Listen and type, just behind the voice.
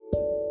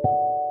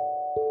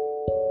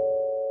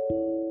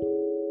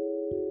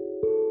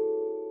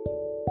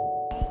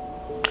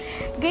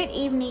Good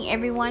evening,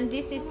 everyone.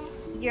 This is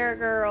your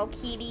girl,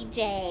 Kitty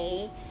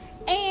J,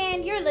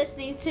 and you're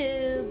listening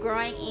to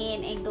Growing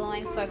in and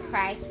Glowing for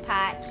Christ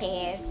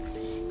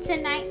podcast.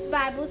 Tonight's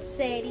Bible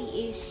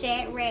study is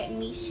Shadrach,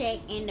 Meshach,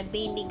 and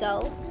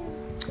Abednego.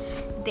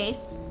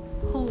 That's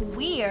who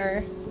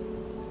we're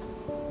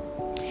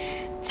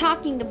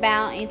talking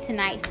about in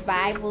tonight's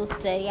Bible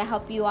study. I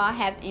hope you all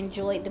have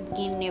enjoyed the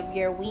beginning of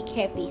your week.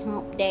 Happy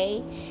Hump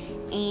Day,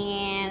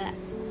 and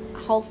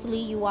hopefully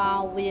you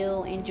all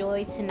will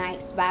enjoy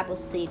tonight's Bible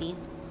study.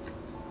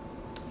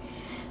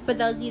 For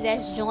those of you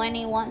that's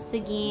joining, once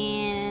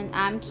again,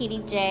 I'm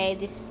Kitty J.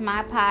 This is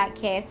my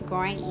podcast,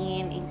 Growing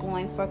in and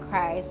Glowing for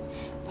Christ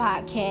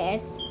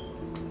podcast.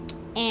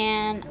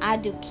 And I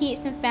do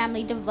kids and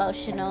family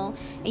devotional.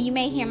 And you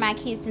may hear my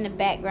kids in the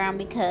background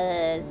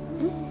because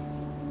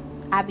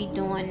I be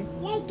doing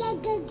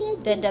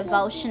the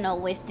devotional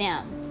with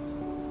them.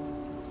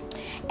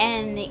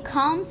 And it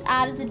comes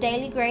out of the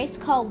Daily Grace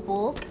Code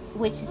book,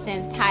 which is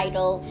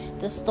entitled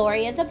The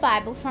Story of the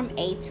Bible from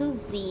A to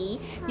Z.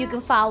 You can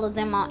follow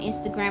them on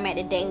Instagram at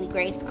the Daily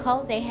Grace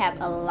Code. They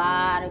have a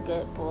lot of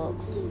good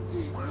books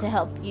to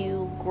help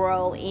you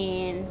grow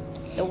in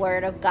the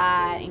Word of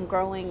God and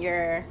grow in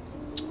your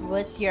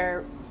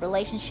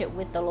relationship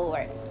with the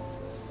Lord.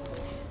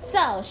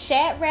 So,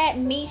 Shadrach,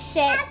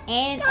 Meshach,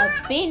 and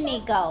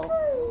Abednego.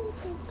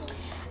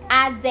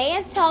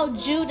 Isaiah told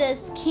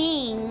Judah's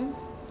king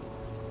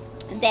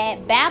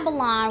that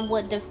Babylon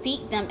would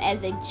defeat them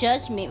as a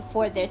judgment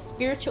for their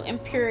spiritual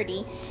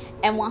impurity,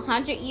 and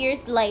 100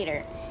 years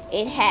later,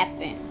 it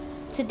happened.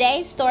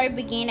 Today's story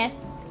began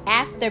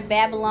after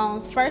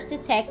Babylon's first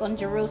attack on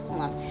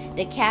Jerusalem,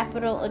 the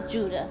capital of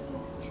Judah.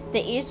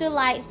 The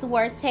Israelites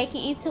were taken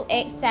into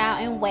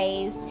exile in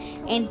waves,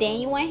 and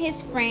Daniel and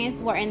his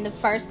friends were in the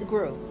first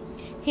group.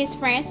 His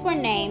friends were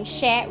named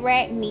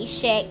Shadrach,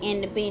 Meshach,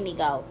 and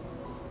Abednego.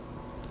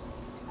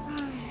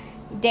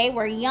 They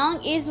were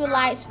young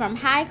Israelites from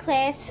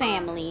high-class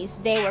families.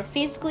 They were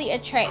physically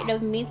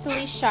attractive,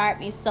 mentally sharp,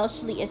 and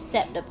socially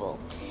acceptable.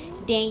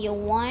 Daniel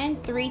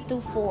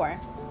 1:3-4.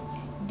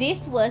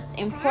 This was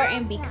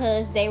important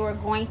because they were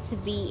going to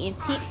be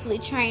intensely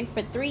trained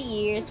for 3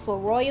 years for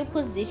royal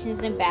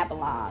positions in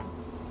Babylon.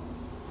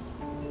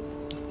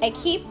 A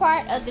key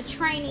part of the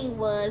training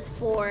was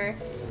for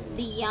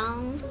the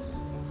young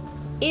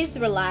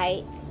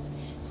Israelites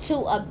to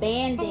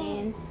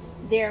abandon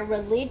their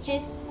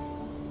religious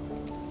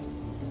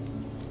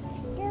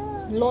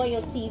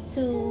loyalty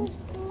to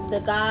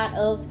the God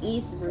of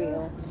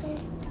Israel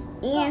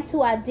and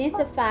to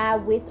identify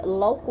with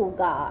local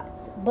gods.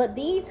 But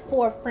these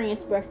 4 friends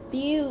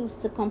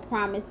refused to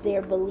compromise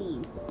their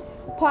beliefs.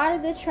 Part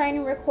of the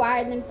training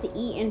required them to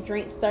eat and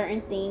drink certain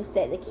things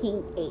that the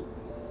king ate.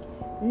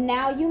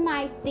 Now you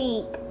might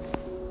think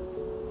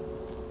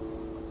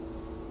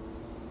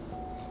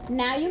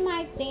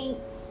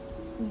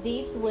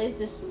this was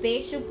a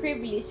special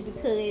privilege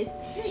because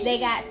they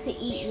got to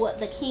eat what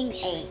the king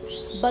ate.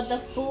 But the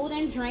food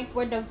and drink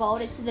were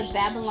devoted to the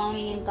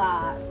Babylonian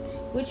gods,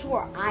 which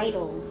were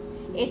idols.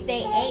 If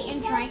they ate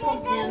and drank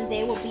of them,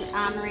 they would be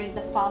honoring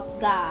the false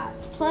gods.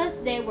 Plus,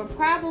 they were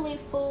probably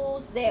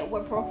foods that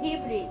were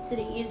prohibited to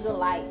the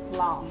Israelite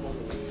law.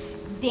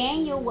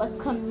 Daniel was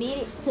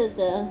committed to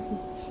the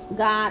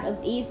God of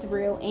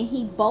Israel, and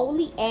he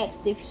boldly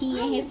asked if he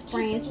and his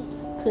friends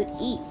could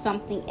eat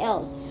something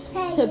else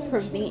to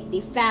prevent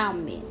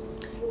defilement.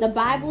 The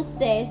Bible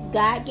says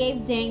God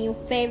gave Daniel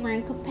favor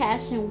and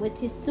compassion with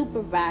his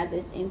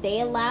supervisors, and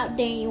they allowed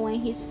Daniel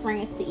and his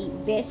friends to eat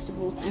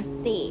vegetables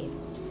instead.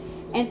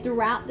 And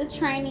throughout the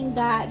training,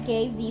 God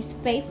gave these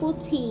faithful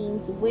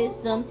teens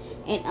wisdom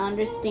and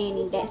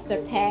understanding that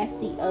surpassed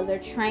the other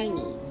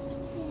trainings.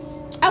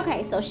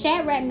 Okay, so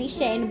Shadrach,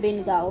 Meshach, and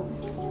Abednego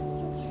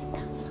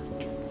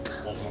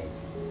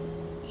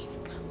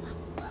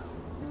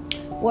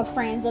were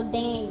friends of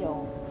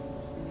Daniel.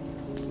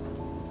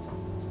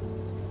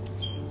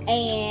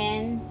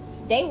 And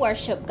they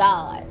worship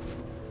God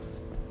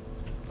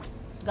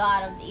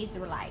of the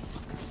Israelites.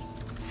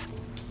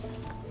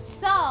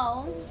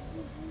 So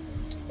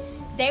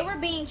they were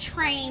being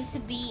trained to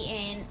be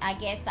in, I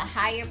guess, a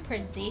higher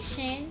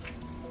position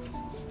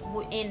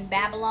in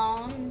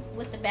Babylon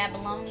with the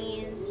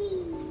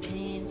Babylonians.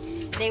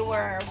 And they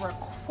were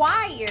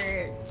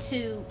required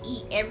to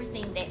eat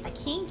everything that the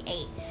king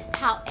ate.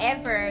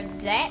 However,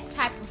 that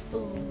type of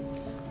food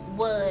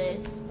was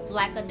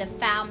like a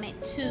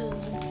defilement to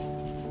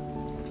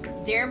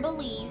their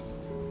beliefs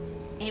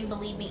and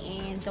believing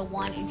in the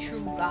one and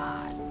true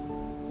God.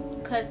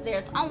 Because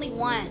there's only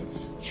one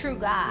true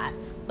God.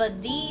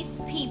 But these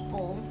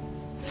people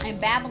in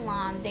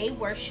Babylon, they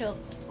worship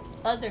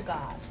other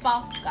gods,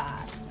 false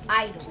gods,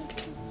 idols.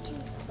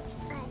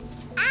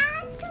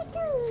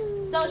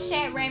 So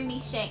Shadrach,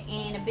 Meshach,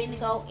 and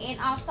Abednego, and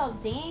also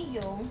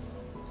Daniel,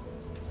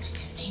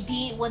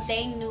 did what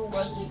they knew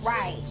was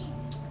right.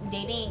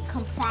 They didn't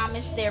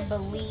compromise their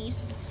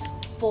beliefs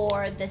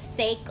for the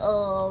sake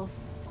of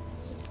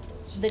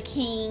the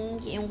king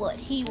and what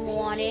he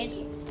wanted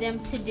them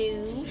to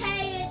do.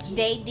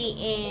 They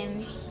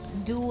didn't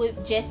do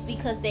it just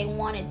because they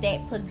wanted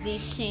that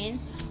position,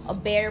 a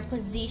better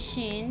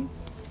position.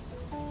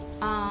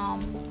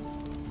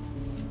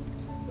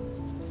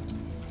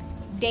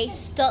 They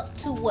stuck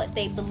to what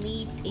they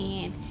believed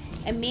in.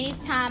 And many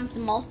times,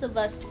 most of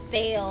us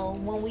fail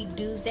when we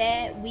do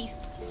that.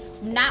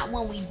 Not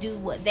when we do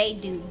what they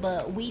do,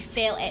 but we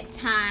fail at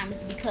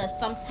times because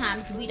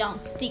sometimes we don't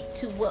stick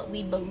to what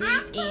we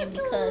believe in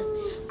because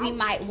we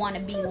might want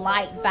to be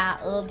liked by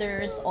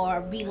others or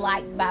be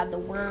liked by the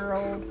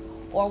world,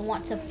 or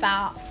want to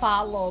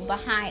follow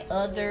behind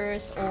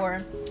others,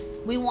 or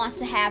we want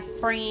to have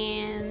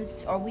friends,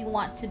 or we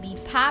want to be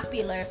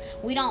popular.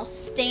 We don't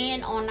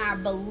stand on our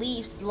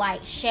beliefs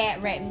like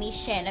Shadrach,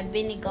 Meshach,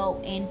 Abednego,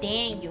 and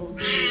Daniel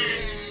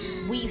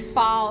did. We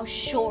fall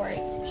short,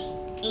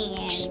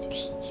 and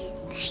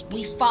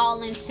we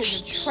fall into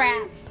the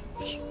trap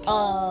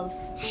of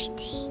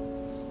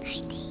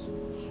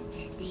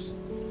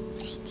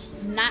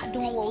not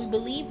doing what we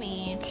believe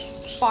in,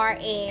 as far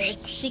as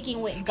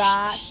sticking with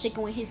God,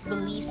 sticking with His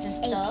beliefs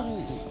and stuff.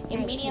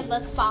 And many of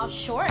us fall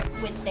short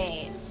with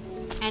that.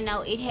 I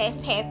know it has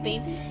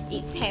happened.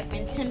 It's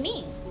happened to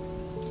me.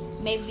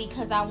 Maybe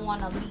because I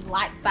want to be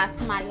liked by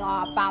somebody,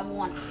 or if I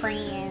want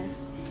friends.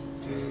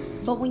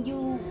 But when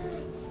you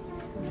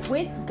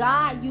with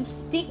God, you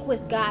stick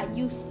with God.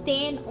 You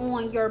stand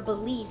on your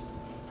beliefs.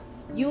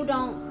 You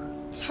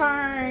don't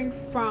turn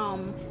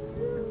from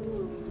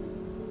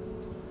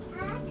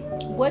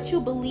what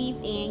you believe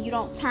in. You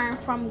don't turn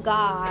from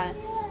God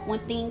when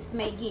things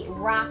may get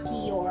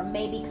rocky, or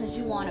maybe because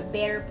you want a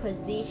better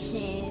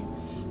position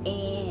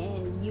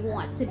and you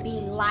want to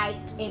be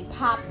liked and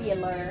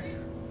popular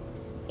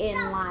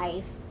in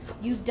life.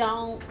 You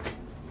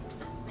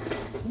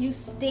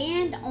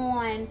stand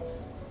on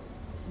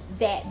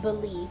that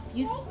belief.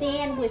 You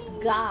stand with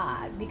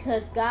God,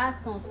 because God's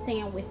gonna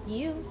stand with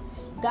you.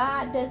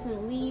 God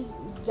doesn't leave.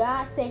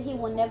 God said He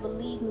will never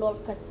leave nor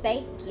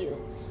forsake you.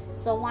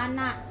 So why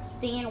not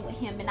stand with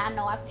Him? And I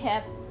know I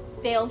have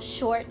fell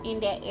short in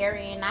that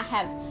area, and I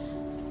have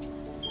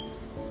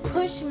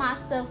pushed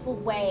myself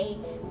away,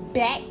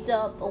 backed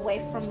up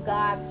away from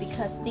God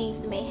because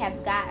things may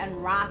have gotten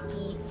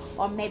rocky,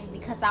 or maybe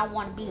because I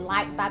want to be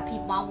liked by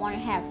people. I want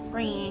to have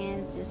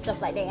friends and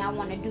stuff like that. I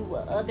want to do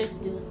what others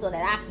do so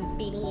that I can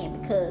fit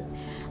in, because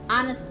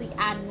honestly,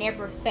 I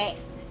never fit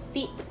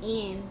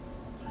in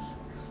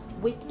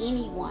with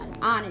anyone,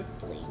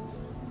 honestly.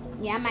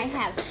 Yeah, I might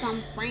have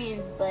some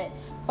friends, but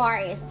far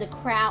as the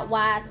crowd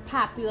wise,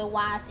 popular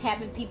wise,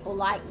 having people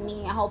like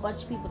me, a whole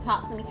bunch of people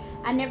talk to me,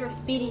 I never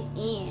fitted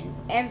in,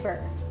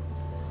 ever.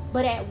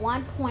 But at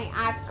one point,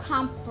 I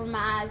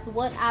compromised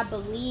what I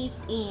believed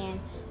in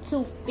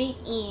to fit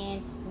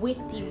in with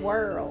the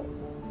world.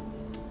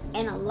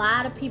 And a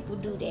lot of people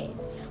do that.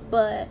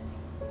 But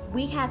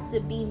we have to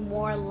be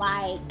more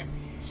like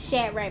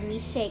Shadrach,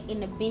 Meshach,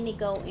 and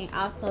Abednego, and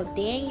also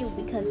Daniel,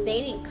 because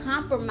they didn't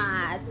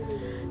compromise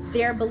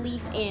their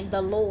belief in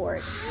the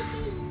Lord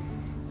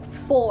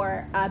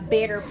for a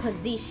better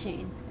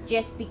position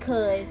just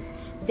because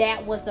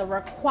that was a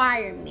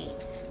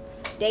requirement.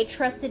 They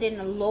trusted in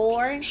the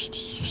Lord.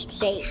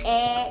 They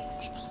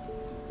asked,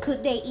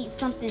 could they eat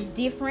something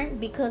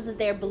different because of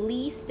their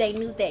beliefs? They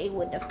knew that it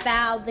would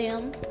defile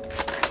them,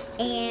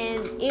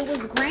 and it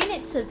was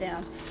granted to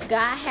them.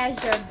 God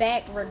has your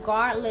back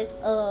regardless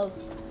of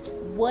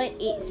what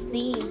it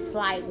seems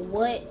like,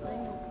 what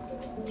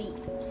the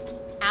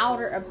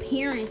outer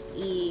appearance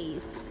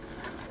is.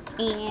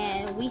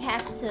 And we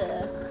have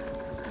to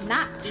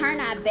not turn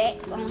our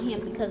backs on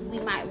Him because we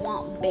might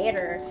want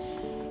better.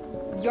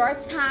 Your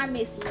time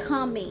is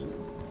coming.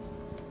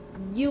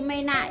 You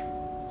may not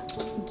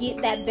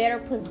get that better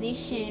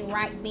position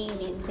right then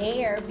and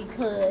there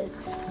because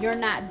you're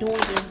not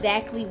doing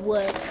exactly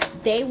what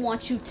they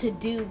want you to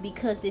do,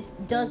 because it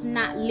does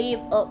not live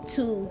up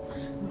to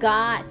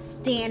God's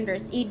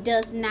standards. It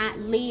does not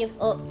live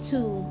up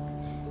to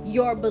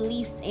your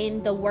beliefs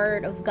in the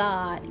Word of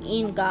God,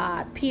 in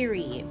God,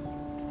 period.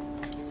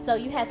 So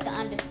you have to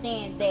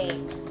understand that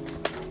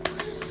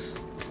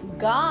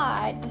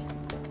God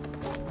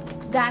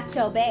got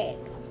your back.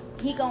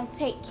 He gonna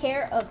take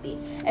care of it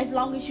as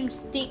long as you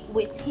stick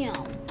with Him.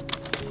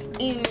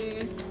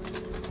 And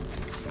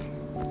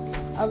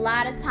a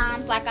lot of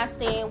times, like I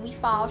said, we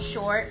fall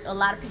short. A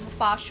lot of people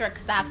fall short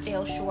because I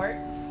fell short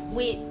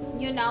with,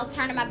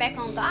 turning my back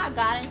on God.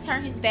 God didn't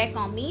turn His back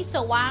on me,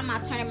 so why am I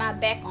turning my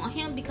back on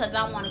Him? Because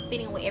I want to fit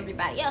in with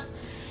everybody else.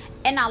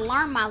 And I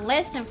learned my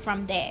lesson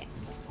from that,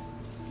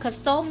 because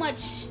so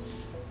much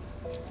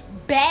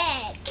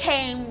bad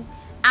came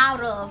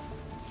out of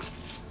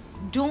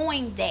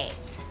doing that.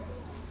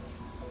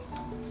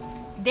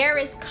 There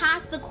is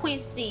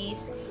consequences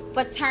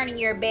for turning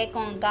your back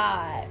on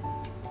God.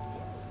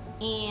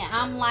 And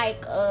I'm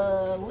like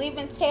a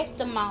living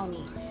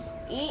testimony.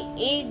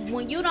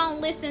 When you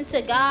don't listen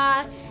to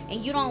God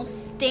and you don't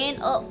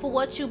stand up for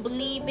what you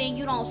believe in,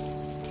 you don't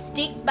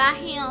stick by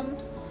Him,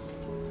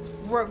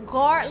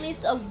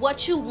 regardless of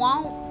what you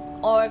want,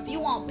 or if you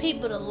want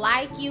people to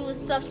like you and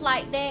stuff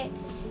like that,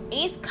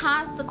 it's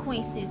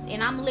consequences.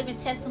 And I'm a living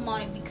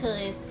testimony,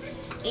 because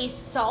it's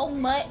so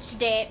much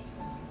that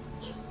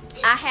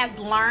I have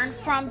learned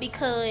from,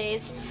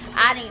 because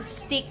I didn't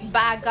stick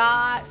by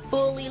God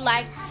fully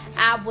like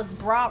I was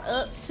brought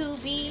up to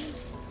be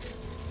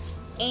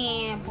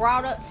and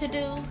brought up to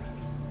do.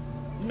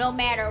 No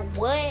matter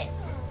what,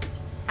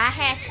 I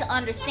had to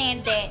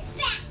understand that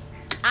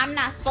I'm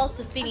not supposed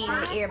to fit in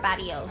with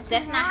everybody else.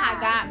 That's not how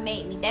God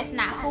made me. That's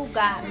not who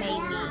God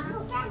made me.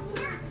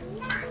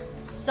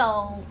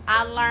 So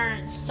I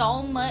learned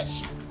so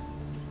much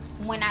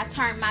when I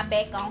turned my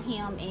back on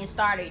Him and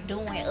started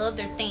doing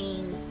other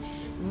things,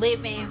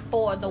 living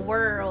for the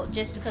world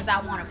just because I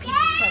wanted people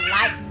to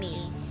like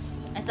me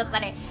and stuff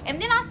like that.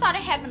 And then I started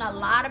having a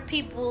lot of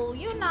people,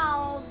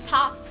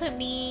 talk to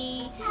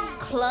me,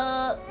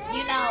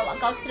 I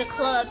go to the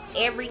clubs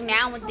every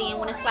now and then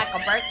when it's like a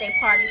birthday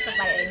party, stuff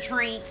like that,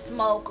 drink,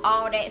 smoke,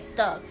 all that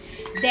stuff.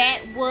 That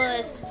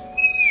was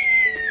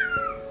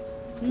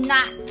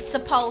not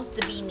supposed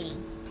to be me.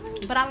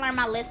 But I learned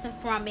my lesson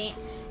from it.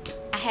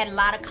 I had a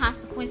lot of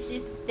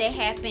consequences that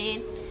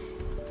happened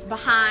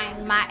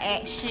behind my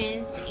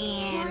actions,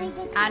 and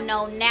I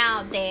know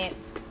now that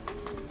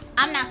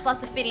I'm not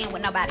supposed to fit in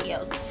with nobody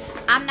else.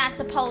 I'm not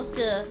supposed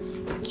to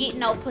get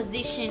no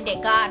position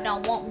that God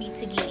don't want me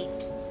to get.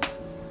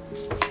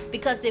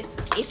 Because if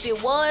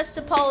it was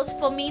supposed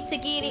for me to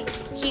get it,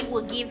 He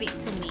would give it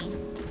to me.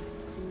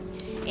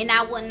 And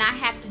I would not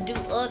have to do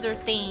other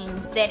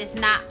things that is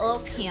not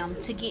of Him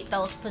to get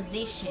those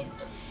positions,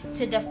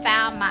 to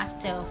defile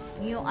myself.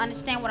 You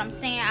understand what I'm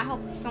saying? I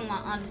hope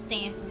someone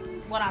understands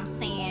what I'm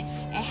saying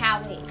and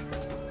how it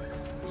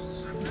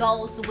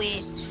goes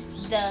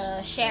with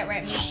the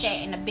Shadrach, Meshach,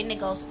 and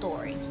Abednego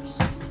story.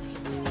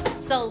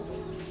 So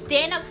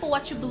stand up for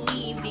what you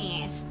believe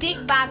in.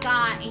 Stick by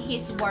God and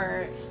His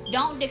word.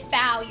 Don't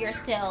defile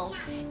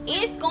yourself.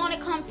 It's going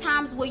to come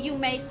times where you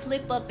may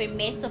slip up and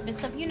mess up and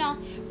stuff.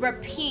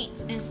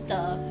 Repent and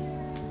stuff.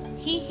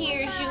 He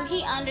hears you.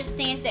 He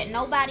understands that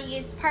nobody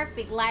is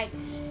perfect.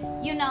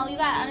 You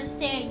gotta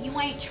understand, you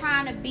ain't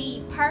trying to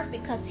be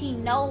perfect, because He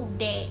know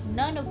that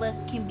none of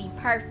us can be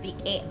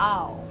perfect at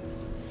all.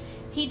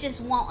 He just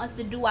want us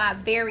to do our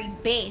very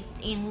best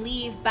and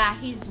live by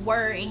His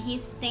word and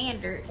His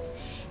standards,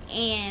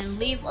 and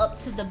live up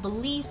to the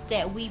beliefs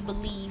that we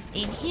believe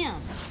in Him,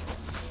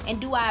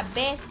 and do our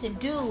best to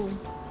do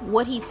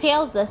what He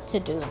tells us to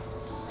do.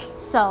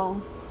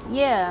 So,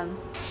 yeah.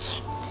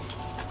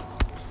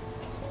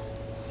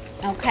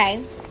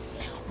 Okay.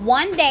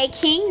 One day,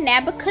 King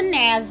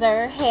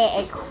Nebuchadnezzar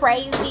had a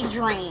crazy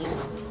dream.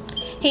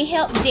 He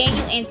helped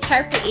Daniel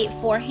interpret it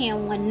for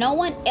him when no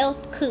one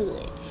else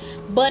could.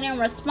 But in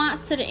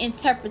response to the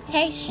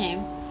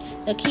interpretation,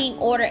 the king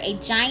ordered a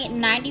giant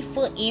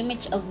 90-foot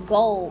image of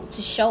gold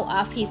to show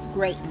off his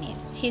greatness,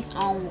 his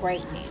own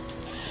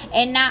greatness.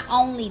 And not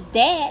only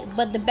that,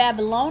 but the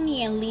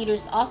Babylonian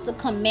leaders also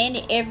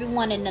commanded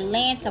everyone in the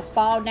land to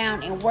fall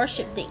down and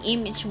worship the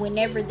image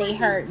whenever they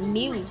heard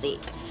music.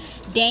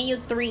 Daniel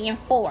 3 and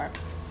 4.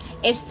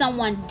 If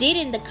someone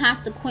didn't, the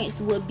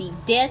consequence would be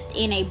death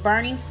in a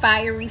burning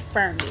fiery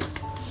furnace.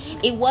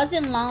 It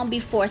wasn't long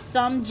before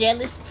some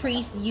jealous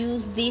priests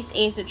used this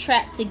as a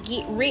trap to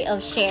get rid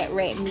of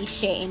Shadrach,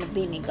 Meshach, and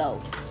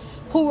Abednego,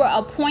 who were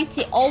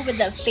appointed over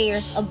the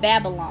affairs of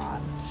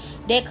Babylon.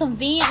 They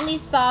conveniently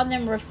saw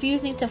them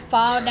refusing to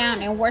fall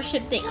down and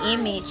worship the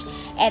image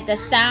at the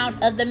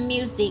sound of the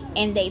music,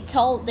 and they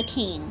told the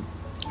king.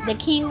 The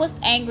king was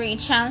angry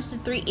and challenged the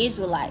 3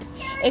 Israelites.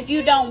 If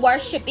you don't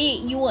worship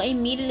it, you will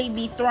immediately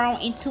be thrown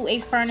into a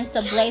furnace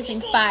of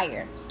blazing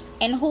fire.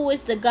 And who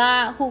is the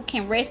God who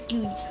can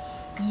rescue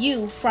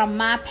you from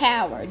my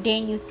power?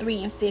 Daniel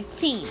 3 and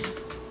 15.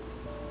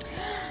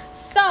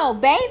 So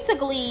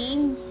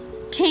basically,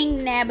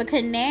 King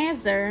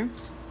Nebuchadnezzar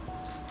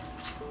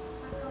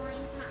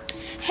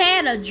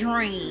had a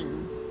dream.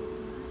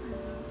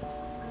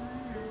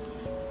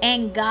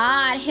 And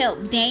God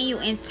helped Daniel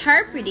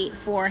interpret it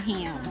for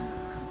him.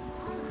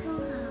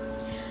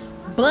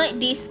 But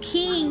this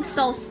king,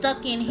 so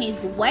stuck in his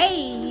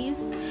ways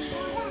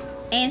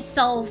and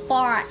so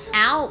far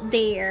out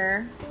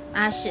there,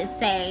 I should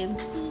say,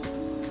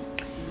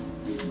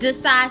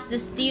 decides to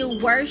still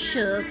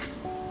worship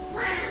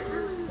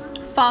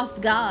false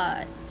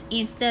gods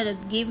instead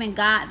of giving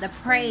God the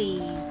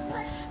praise,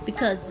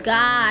 because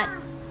God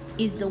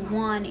is the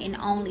one and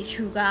only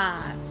true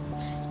God.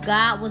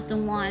 God was the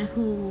one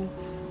who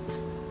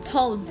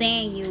told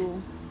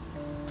Daniel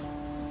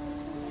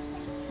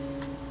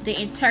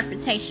the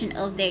interpretation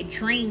of that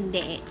dream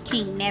that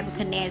King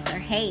Nebuchadnezzar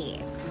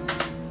had.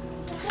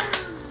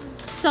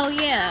 So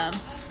yeah,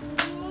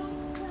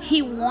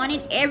 he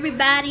wanted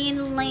everybody in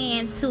the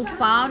land to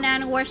fall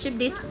down and worship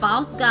this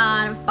false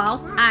god and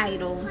false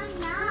idol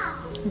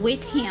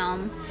with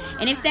him.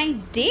 And if they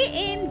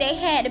didn't, they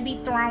had to be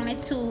thrown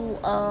into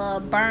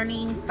a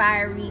burning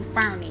fiery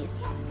furnace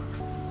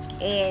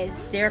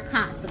as their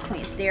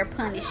consequence, their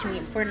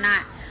punishment for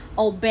not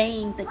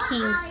obeying the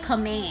king's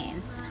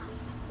commands.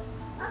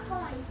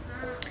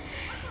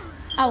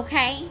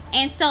 Okay,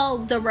 and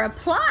so the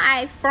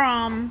reply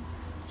from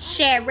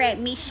Shadrach,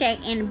 Meshach,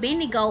 and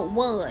Abednego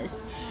was,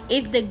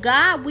 If the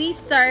God we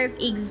serve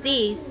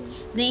exists,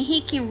 then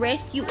he can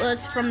rescue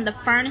us from the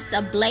furnace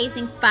of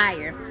blazing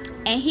fire,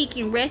 and he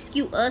can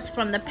rescue us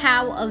from the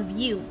power of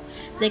you,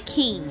 the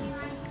king.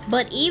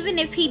 But even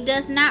if he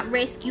does not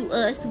rescue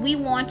us, we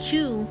want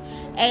you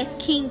as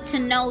king to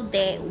know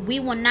that we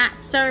will not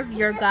serve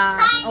your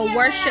gods or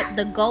worship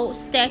the gold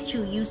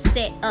statue you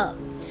set up.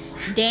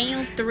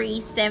 Daniel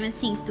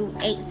 3:17 through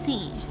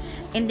 18.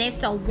 And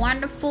that's a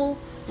wonderful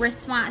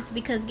response,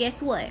 because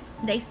guess what?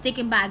 They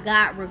sticking by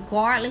God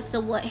regardless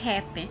of what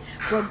happened,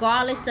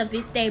 regardless of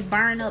if they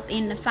burn up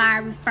in the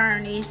fiery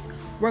furnace,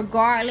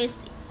 regardless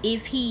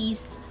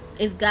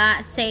if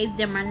God saved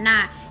them or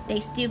not. They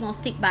still gonna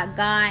stick by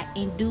God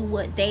and do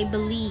what they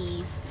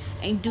believe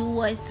and do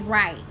what's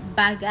right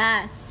by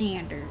God's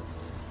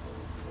standards,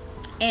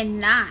 and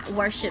not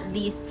worship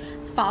these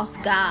false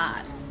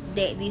gods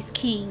that this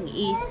king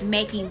is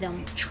making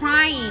them,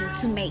 trying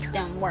to make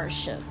them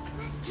worship.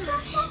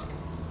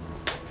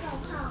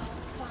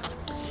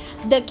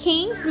 The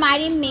king's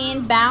mighty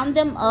men bound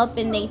them up,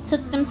 and they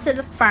took them to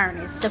the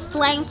furnace. The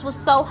flames were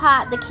so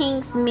hot the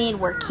king's men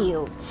were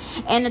killed,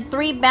 and the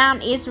 3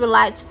 bound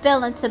Israelites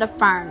fell into the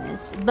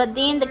furnace. But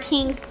then the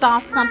king saw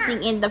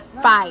something in the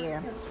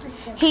fire.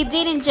 He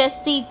didn't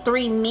just see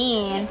 3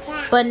 men,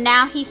 but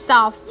now he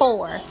saw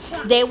 4.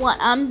 They were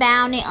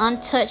unbound and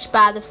untouched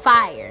by the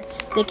fire.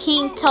 The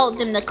king told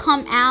them to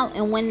come out,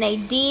 and when they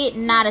did,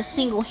 not a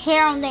single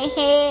hair on their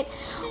head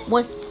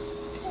was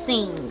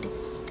singed.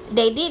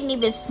 They didn't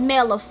even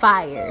smell of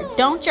fire.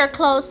 Don't your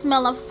clothes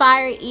smell of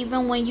fire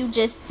even when you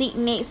just sit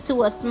next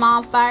to a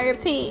small fire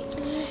pit?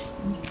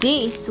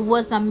 This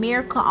was a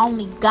miracle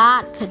only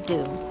God could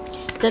do.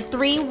 The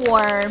 3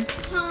 were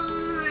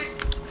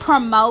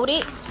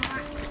promoted,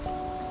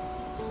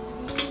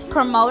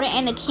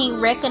 and the king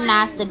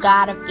recognized the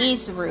God of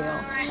Israel.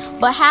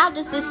 But how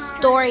does this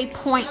story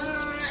point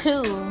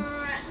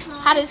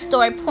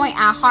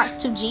our hearts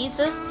to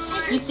Jesus?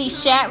 You see,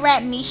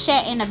 Shadrach,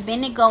 Meshach, and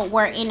Abednego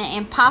were in an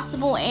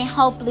impossible and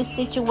hopeless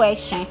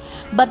situation,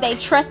 but they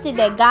trusted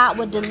that God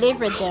would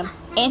deliver them,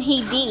 and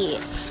he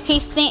did. He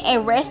sent a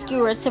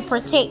rescuer to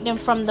protect them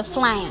from the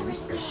flames.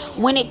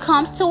 When it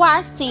comes to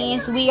our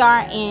sins, we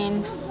are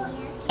in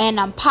an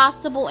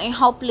impossible and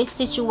hopeless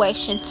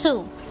situation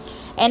too.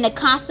 And the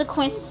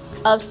consequence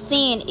of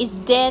sin is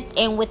death,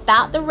 and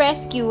without the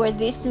rescuer,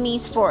 this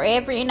means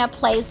forever in a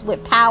place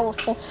with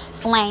powerful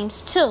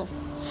flames too.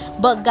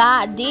 But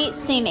God did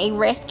send a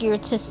rescuer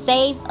to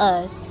save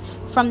us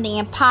from the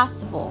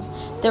impossible.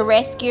 The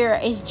rescuer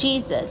is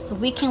Jesus.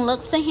 We can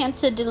look to him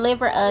to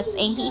deliver us,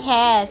 and he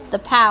has the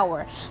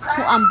power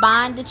to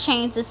unbind the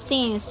chains of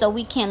sin so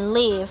we can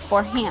live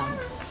for him.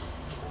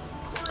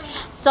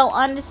 So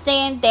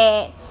understand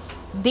that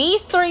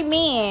these 3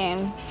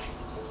 men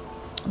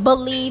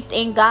believed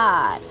in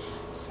God,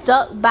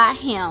 stuck by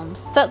him,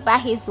 stuck by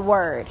his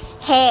word,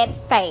 had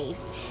faith,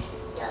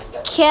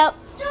 kept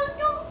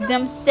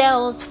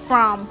themselves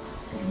from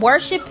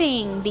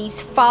worshiping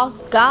these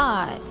false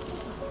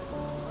gods.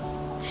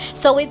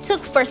 So it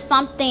took for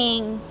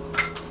something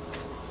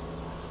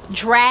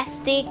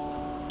drastic,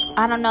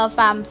 I don't know if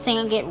I'm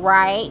saying it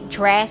right,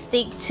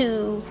 drastic,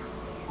 to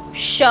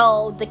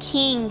show the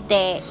king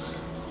that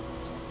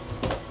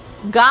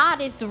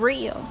God is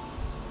real.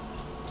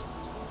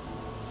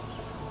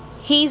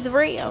 He's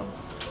real.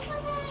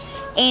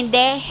 And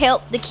that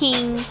helped the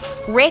king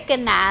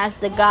recognize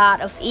the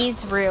God of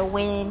Israel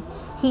when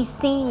he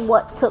seen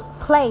what took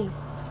place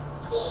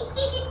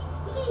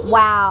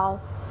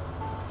while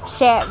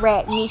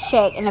Shadrach,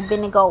 Meshach, and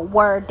Abednego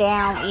were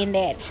down in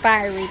that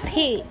fiery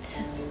pit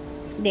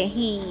that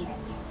he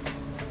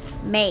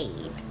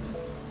made.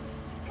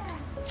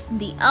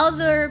 The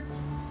other,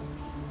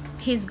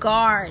 his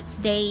guards,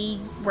 they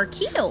were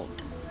killed.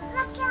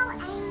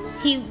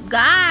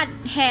 God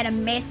had a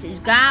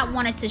message. God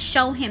wanted to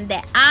show him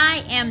that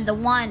I am the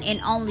one and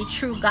only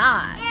true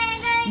God.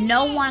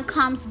 No one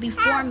comes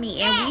before me,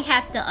 and we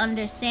have to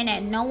understand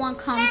that no one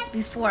comes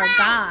before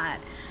God.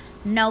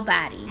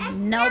 Nobody,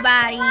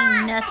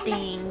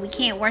 nothing. We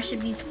can't worship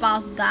these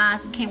false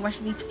gods. We can't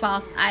worship these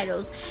false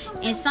idols.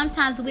 And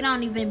sometimes we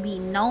don't even be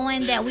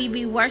knowing that we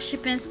be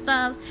worshiping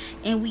stuff,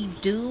 and we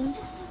do.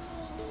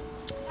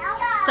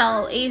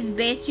 So it's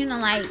best,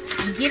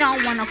 get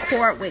on one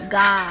accord with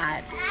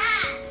God.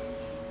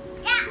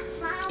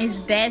 It's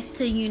best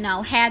to,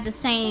 have the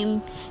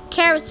same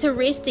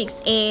characteristics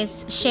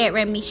as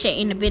Shadrach, Meshach,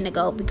 and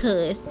Abednego,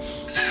 because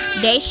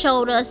they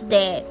showed us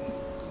that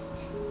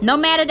no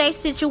matter their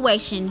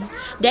situation,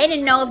 they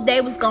didn't know if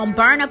they was going to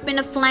burn up in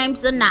the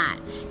flames or not.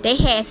 They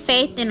had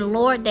faith in the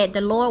Lord that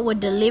the Lord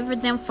would deliver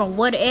them from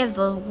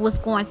whatever was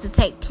going to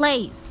take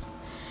place.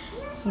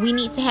 We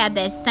need to have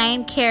that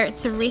same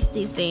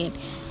characteristics and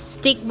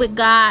stick with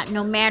God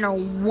no matter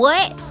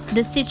what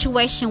the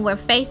situation we're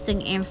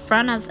facing in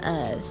front of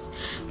us.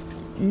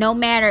 No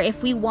matter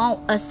if we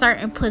want a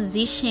certain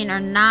position or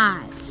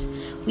not.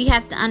 We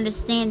have to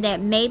understand that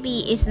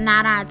maybe it's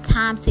not our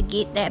time to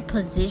get that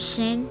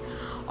position,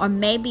 or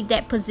maybe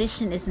that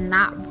position is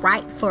not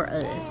right for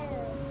us.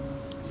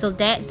 So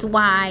that's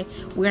why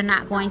we're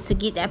not going to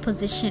get that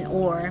position,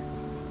 or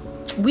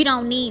we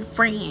don't need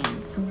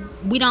friends.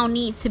 We don't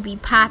need to be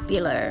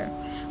popular.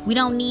 We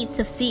don't need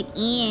to fit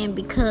in,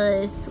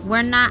 because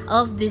we're not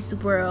of this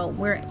world.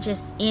 We're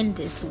just in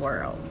this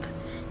world.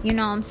 You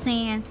know what I'm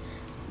saying?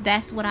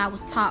 That's what I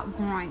was taught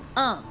growing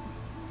up.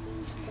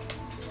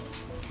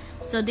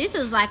 So this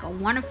is like a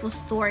wonderful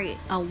story.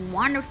 A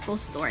wonderful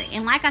story.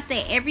 And like I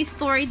said, every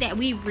story that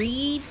we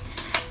read,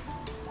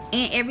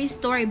 and every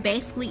story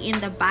basically in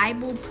the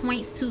Bible,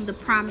 points to the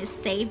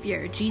promised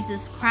Savior,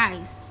 Jesus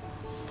Christ.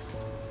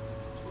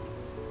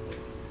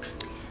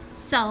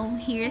 So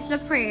here's the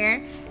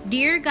prayer.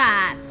 Dear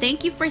God,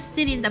 thank you for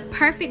sending the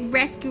perfect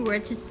rescuer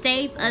to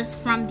save us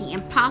from the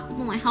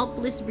impossible and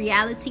hopeless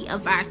reality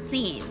of our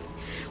sins.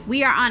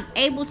 We are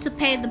unable to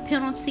pay the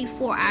penalty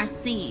for our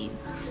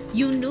sins.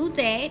 You knew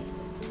that,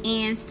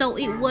 and so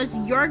it was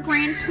your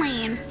grand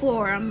plan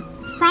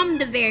from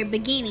the very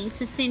beginning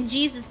to send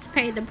Jesus to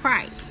pay the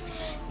price.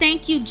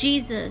 Thank you,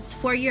 Jesus,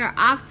 for your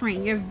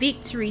offering, your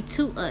victory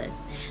to us.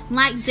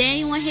 Like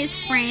Daniel and his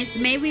friends,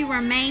 may we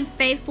remain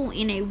faithful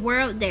in a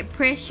world that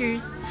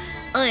pressures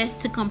us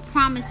to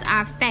compromise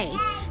our faith.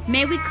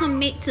 May we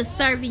commit to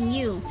serving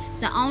you,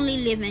 the only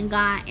living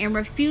God, and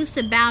refuse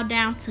to bow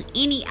down to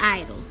any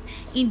idols.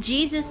 In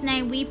Jesus'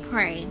 name we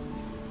pray.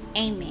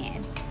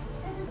 Amen.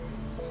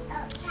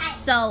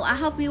 So I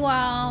hope you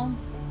all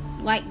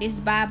like this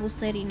Bible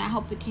study, and I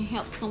hope it can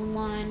help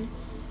someone.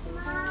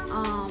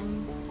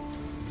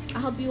 I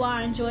hope you all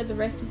enjoy the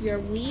rest of your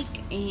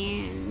week,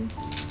 and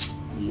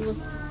you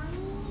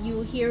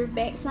will hear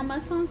back from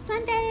us on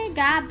Sunday.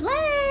 God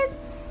bless.